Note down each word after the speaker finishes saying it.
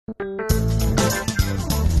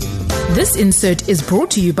This insert is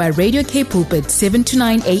brought to you by Radio K Pulpit 7 to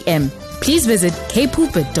 9 a.m. Please visit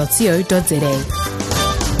kpulpit.co.za.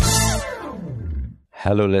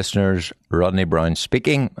 Hello listeners, Rodney Brown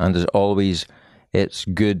speaking, and as always, it's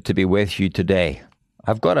good to be with you today.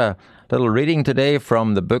 I've got a little reading today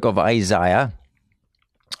from the book of Isaiah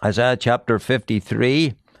chapter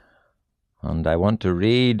 53, and I want to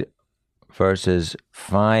read verses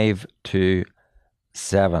 5 to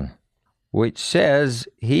 7, which says,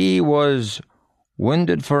 "He was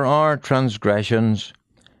wounded for our transgressions,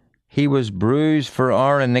 he was bruised for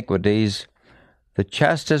our iniquities. The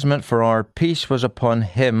chastisement for our peace was upon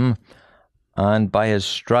him, and by his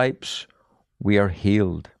stripes we are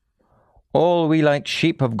healed. All we like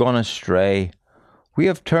sheep have gone astray. We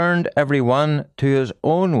have turned every one to his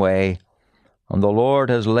own way, and the Lord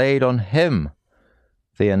has laid on him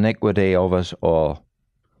the iniquity of us all.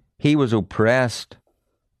 He was oppressed,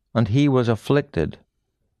 and he was afflicted,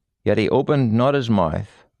 yet he opened not his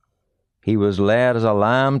mouth. He was led as a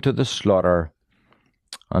lamb to the slaughter,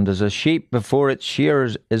 and as a sheep before its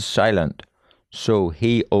shearers is silent, so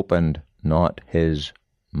he opened not his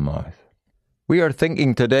mouth." We are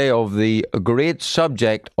thinking today of the great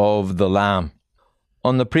subject of the Lamb.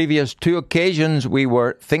 On the previous two occasions, we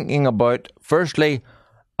were thinking about, firstly,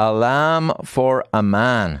 a lamb for a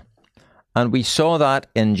man. And we saw that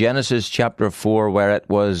in Genesis chapter 4, where it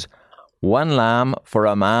was one lamb for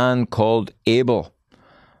a man called Abel.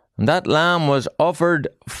 And that lamb was offered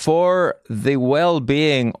for the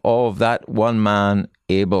well-being of that one man,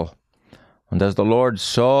 Abel. And as the Lord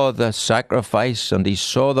saw the sacrifice and he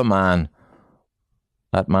saw the man,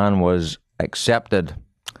 that man was accepted,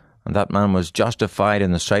 and that man was justified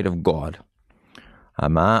in the sight of God. A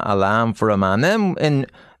lamb for a man. Then in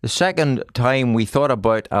the second time we thought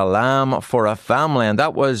about a lamb for a family, and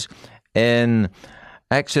that was in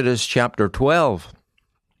Exodus chapter 12.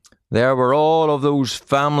 There were all of those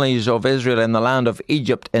families of Israel in the land of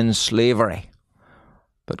Egypt in slavery.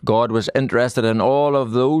 But God was interested in all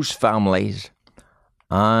of those families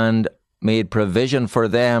and made provision for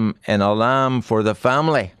them in a lamb for the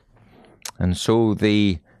family. And so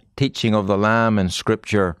the teaching of the lamb in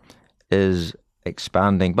Scripture is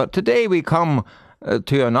expanding. But today we come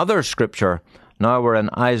to another Scripture. Now we're in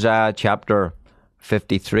Isaiah chapter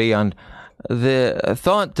 53, and the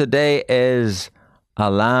thought today is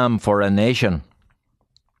a lamb for a nation.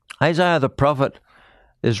 Isaiah the prophet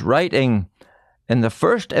is writing in the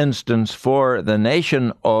first instance for the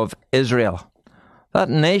nation of Israel. That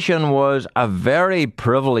nation was a very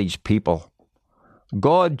privileged people.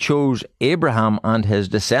 God chose Abraham and his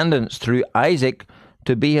descendants through Isaac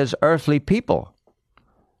to be his earthly people.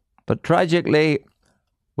 But tragically,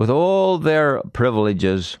 with all their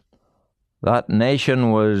privileges, that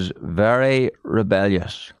nation was very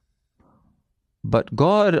rebellious. But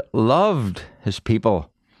God loved his people,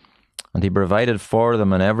 and he provided for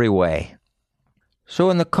them in every way. So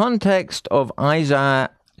in the context of Isaiah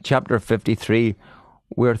chapter 53,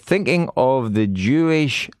 we're thinking of the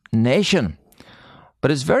Jewish nation. But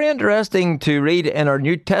it's very interesting to read in our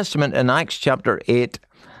New Testament in Acts chapter 8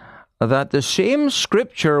 that the same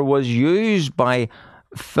scripture was used by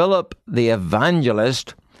Philip the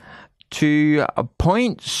evangelist to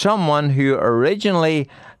appoint someone who originally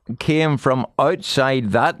came from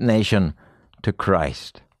outside that nation to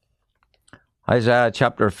Christ. Isaiah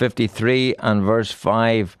chapter 53 and verse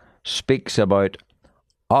 5 speaks about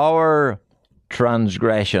our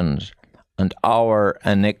transgressions and our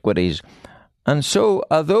iniquities. And so,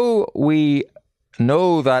 although we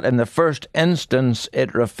know that in the first instance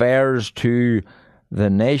it refers to the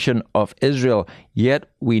nation of Israel, yet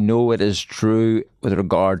we know it is true with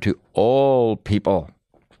regard to all people.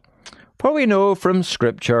 For we know from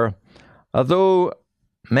Scripture, although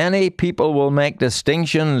many people will make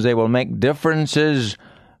distinctions, they will make differences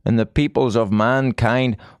in the peoples of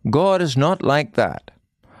mankind, God is not like that.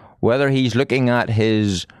 Whether he's looking at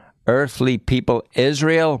his earthly people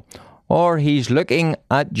Israel, or he's looking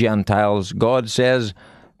at Gentiles, God says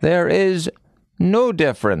there is no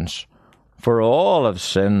difference, for all have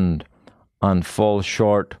sinned and fall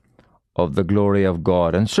short of the glory of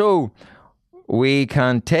God. And so we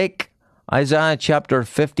can take Isaiah chapter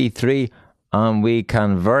 53 and we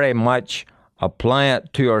can very much apply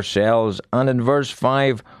it to ourselves. And in verse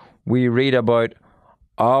 5 we read about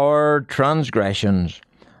our transgressions,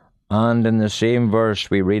 and in the same verse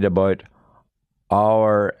we read about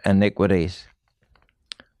our iniquities.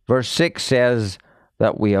 Verse 6 says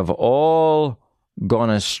that we have all gone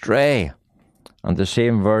astray. And the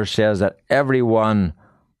same verse says that everyone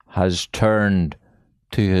has turned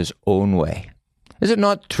to his own way. Is it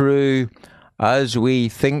not true, as we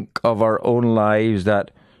think of our own lives,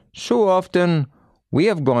 that So often we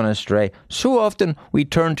have gone astray. So often we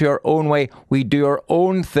turn to our own way. We do our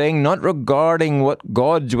own thing, not regarding what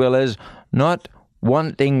God's will is, not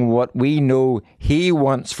wanting what we know He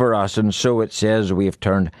wants for us. And so it says we have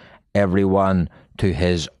turned everyone to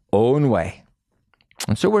his own way.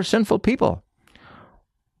 And so we're sinful people.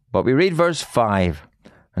 But we read verse 5,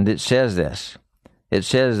 and it says this. It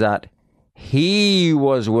says that He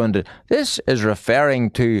was wounded. This is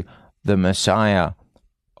referring to the Messiah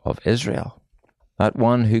of Israel, that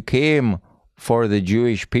one who came for the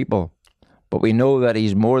Jewish people. But we know that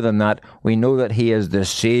He's more than that. We know that He is the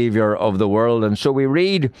Savior of the world. And so we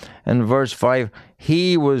read in verse 5,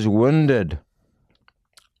 He was wounded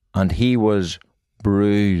and He was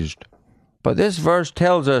bruised. But this verse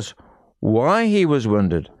tells us why He was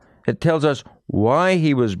wounded. It tells us why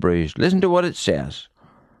He was bruised. Listen to what it says.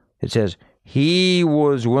 It says, He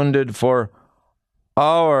was wounded for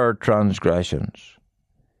our transgressions.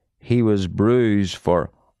 He was bruised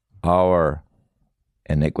for our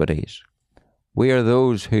iniquities. We are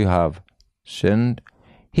those who have sinned.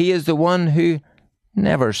 He is the one who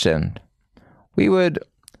never sinned. We would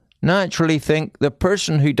naturally think the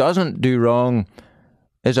person who doesn't do wrong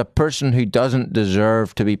is a person who doesn't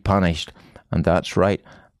deserve to be punished. And that's right.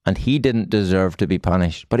 And He didn't deserve to be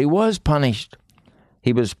punished. But He was punished.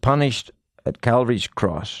 He was punished at Calvary's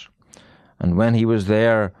cross. And when He was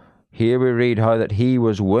there, here we read how that He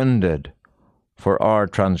was wounded for our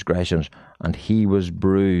transgressions, and He was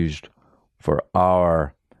bruised for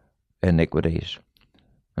our iniquities.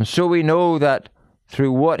 And so we know that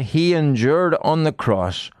through what He endured on the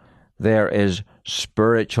cross, there is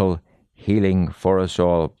spiritual healing for us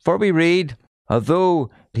all. For we read, although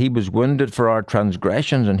He was wounded for our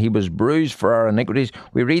transgressions and He was bruised for our iniquities,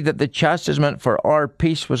 we read that the chastisement for our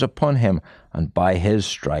peace was upon Him, and by His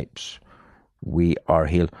stripes we are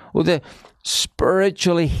healed. Oh, the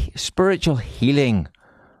spiritual healing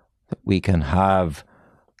that we can have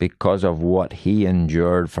because of what He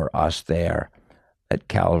endured for us there at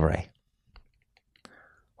Calvary.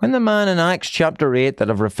 When the man in Acts chapter 8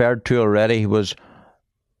 that I've referred to already was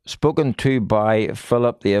spoken to by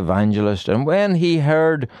Philip the evangelist, and when he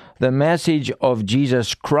heard the message of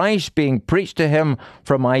Jesus Christ being preached to him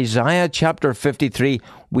from Isaiah chapter 53,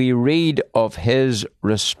 we read of his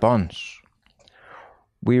response.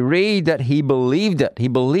 We read that he believed it. He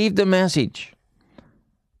believed the message.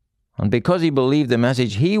 And because he believed the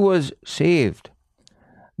message, he was saved.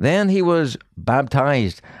 Then he was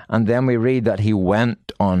baptized, and then we read that he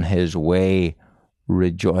went on his way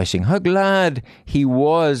rejoicing. How glad he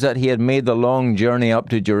was that he had made the long journey up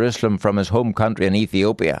to Jerusalem from his home country in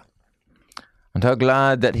Ethiopia. And how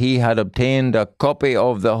glad that he had obtained a copy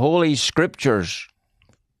of the Holy Scriptures,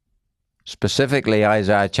 specifically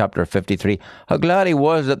Isaiah chapter 53. How glad he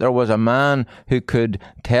was that there was a man who could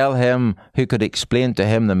tell him, who could explain to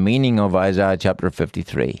him the meaning of Isaiah chapter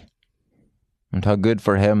 53. And how good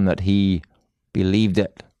for him that he believed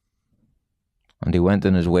it. And he went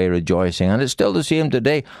on his way rejoicing. And it's still the same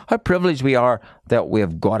today. How privileged we are that we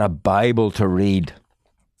have got a Bible to read.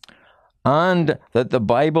 And that the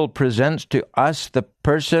Bible presents to us the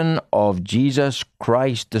person of Jesus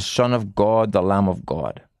Christ, the Son of God, the Lamb of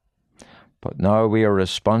God. But now we are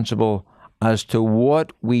responsible as to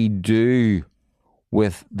what we do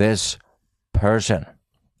with this person.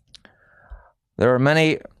 There are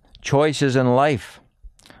many choices in life.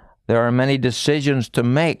 There are many decisions to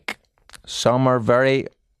make. Some are very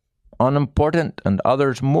unimportant and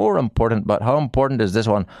others more important. But how important is this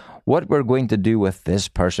one? What we're going to do with this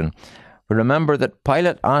person. Remember that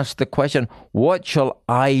Pilate asked the question, what shall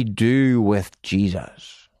I do with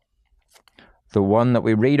Jesus? The one that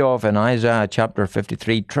we read of in Isaiah chapter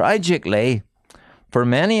 53. Tragically, for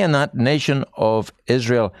many in that nation of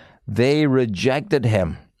Israel, they rejected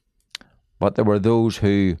Him. But there were those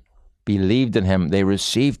who believed in Him. They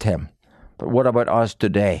received Him. But what about us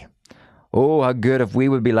today? Oh, how good if we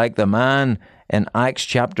would be like the man in Acts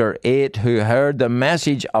chapter 8 who heard the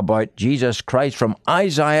message about Jesus Christ from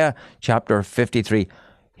Isaiah chapter 53.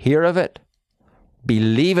 Hear of it,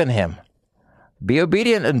 believe in Him, be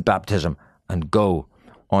obedient in baptism, and go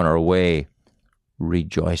on our way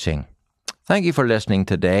rejoicing. Thank you for listening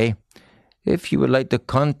today. If you would like to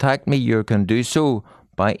contact me, you can do so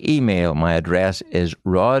by email. My address is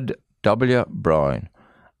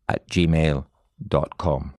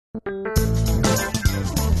rodwbrown@gmail.com.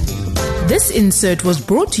 This insert was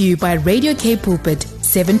brought to you by Radio K Pulpit,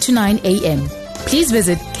 7 to 9 a.m. Please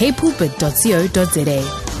visit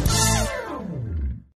kpulpit.co.za.